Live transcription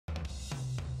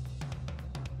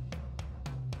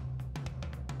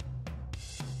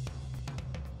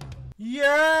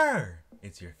Yeah!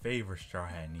 It's your favorite Straw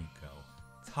Hat Nico,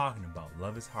 talking about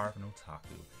Love is Hard for an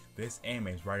Otaku. This anime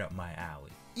is right up my alley.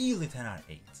 Easily 10 out of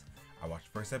 8. I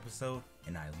watched the first episode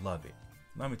and I love it.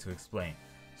 Allow me to explain.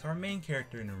 So our main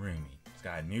character, Narumi, has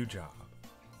got a new job.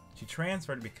 She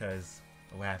transferred because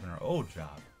of what happened in her old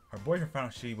job. Her boyfriend found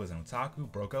out she was an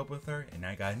otaku, broke up with her, and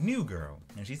now got a new girl.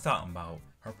 And she's talking about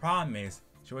her problem is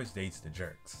she always dates the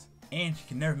jerks. And she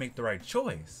can never make the right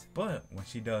choice. But when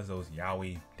she does those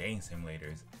yaoi dating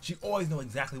simulators, she always knows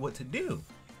exactly what to do.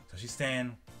 So she's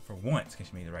saying, for once, can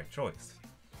she make the right choice?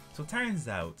 So it turns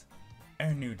out, at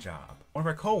her new job, one of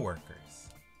her co-workers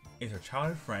is her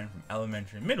childhood friend from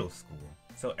elementary and middle school.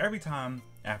 So every time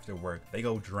after work, they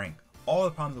go drink all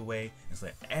the problems away and just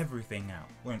let everything out.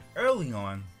 When early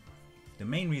on, the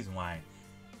main reason why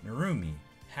Narumi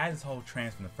had this whole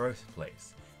transfer in the first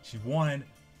place, she wanted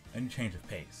a new change of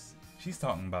pace. She's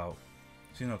talking about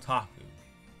she's an otaku,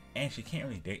 and she can't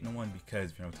really date no one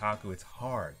because if you're an otaku, it's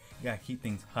hard. You gotta keep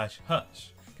things hush hush.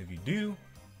 If you do,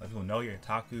 let people know you're an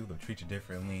otaku, they'll treat you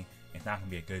differently. It's not gonna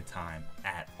be a good time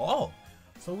at all.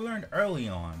 So we learned early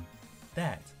on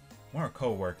that one of her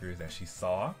co-workers that she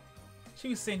saw, she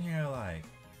was sitting here like,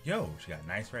 yo, she got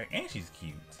nice right and she's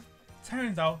cute.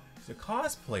 Turns out she's a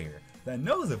cosplayer that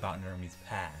knows about Narumi's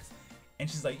past. And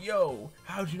she's like, yo,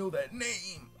 how'd you know that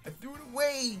name? I threw it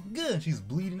away. Good. She's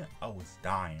bleeding. I was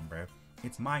dying, bro.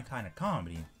 It's my kind of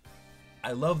comedy.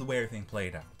 I love the way everything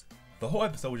played out. The whole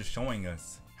episode was just showing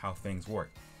us how things work.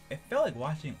 It felt like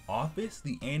watching Office,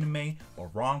 the anime,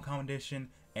 or rom-com edition,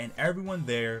 and everyone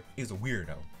there is a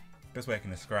weirdo. Best way I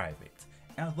can describe it.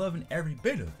 And I'm loving every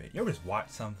bit of it. You ever just watch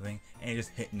something and you're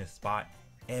just hitting the spot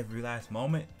every last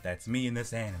moment? That's me in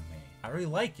this anime. I really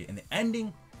like it, and the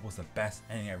ending was the best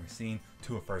ending I've ever seen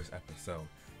to a first episode.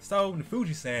 So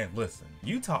Nefuji said, listen,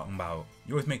 you talking about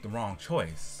you always make the wrong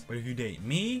choice, but if you date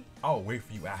me, I'll wait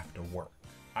for you after work.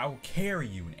 I will carry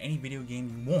you in any video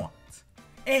game you want,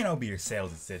 and I'll be your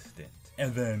sales assistant.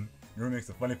 And then Yuri makes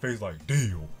a funny face like,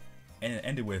 deal. And it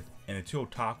ended with, and the two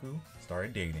otaku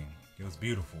started dating. It was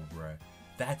beautiful, bruh.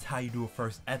 That's how you do a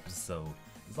first episode.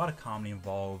 There's a lot of comedy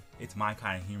involved. It's my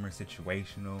kind of humor,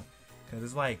 situational. Cause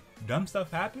it's like, dumb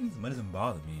stuff happens, but it doesn't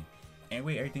bother me. And the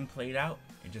way everything played out,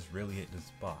 it just really hit the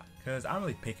spot. Cause I'm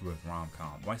really picky with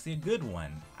rom-com. When I see a good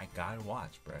one, I gotta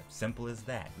watch, bruh. Simple as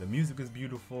that. The music is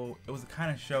beautiful. It was the kind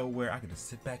of show where I could just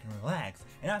sit back and relax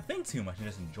and not think too much and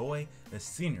just enjoy the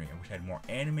scenery. I wish I had more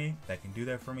anime that can do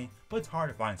that for me, but it's hard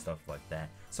to find stuff like that.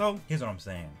 So here's what I'm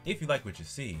saying. If you like what you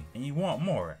see and you want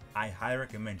more, I highly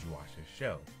recommend you watch this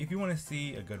show. If you want to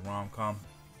see a good rom-com,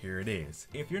 here it is.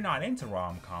 If you're not into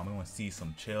rom-com and want to see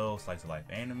some chill, slice of life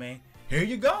anime, here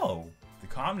you go. The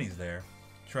comedy's there.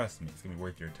 Trust me, it's gonna be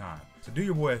worth your time. So do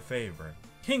your boy a favor.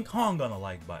 King Kong on the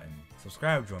like button.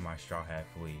 Subscribe, join my Straw Hat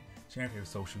fleet. Share your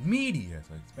social media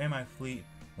to expand my fleet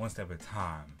one step at a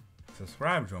time.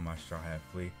 Subscribe, join my Straw Hat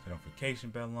fleet. The notification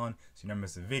bell on so you never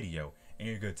miss a video, and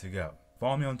you're good to go.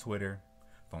 Follow me on Twitter,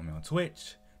 follow me on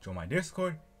Twitch, join my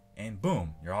Discord, and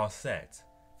boom, you're all set.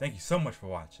 Thank you so much for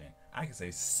watching. I can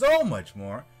say so much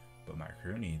more, but my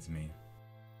crew needs me.